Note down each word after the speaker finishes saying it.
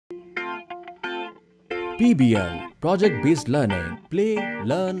PBL Project Based Learning. Play,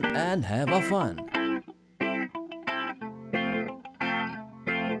 learn and have a fun.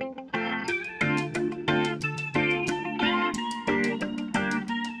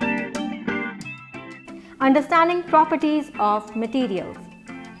 Understanding properties of materials.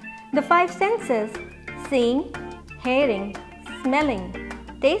 The five senses, seeing, hearing, smelling,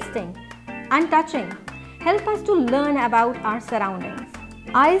 tasting and touching, help us to learn about our surroundings.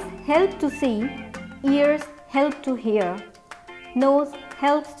 Eyes help to see, ears help to hear, nose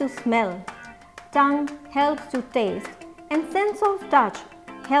helps to smell, tongue helps to taste, and sense of touch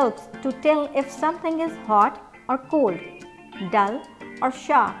helps to tell if something is hot or cold, dull or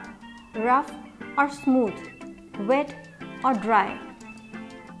sharp, rough or smooth, wet or dry.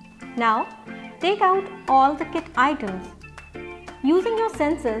 Now, take out all the kit items. Using your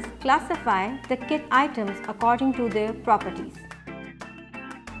senses, classify the kit items according to their properties.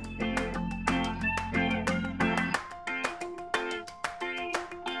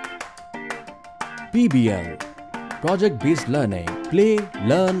 PBL Project Based Learning. Play,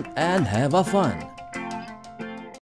 learn and have a fun.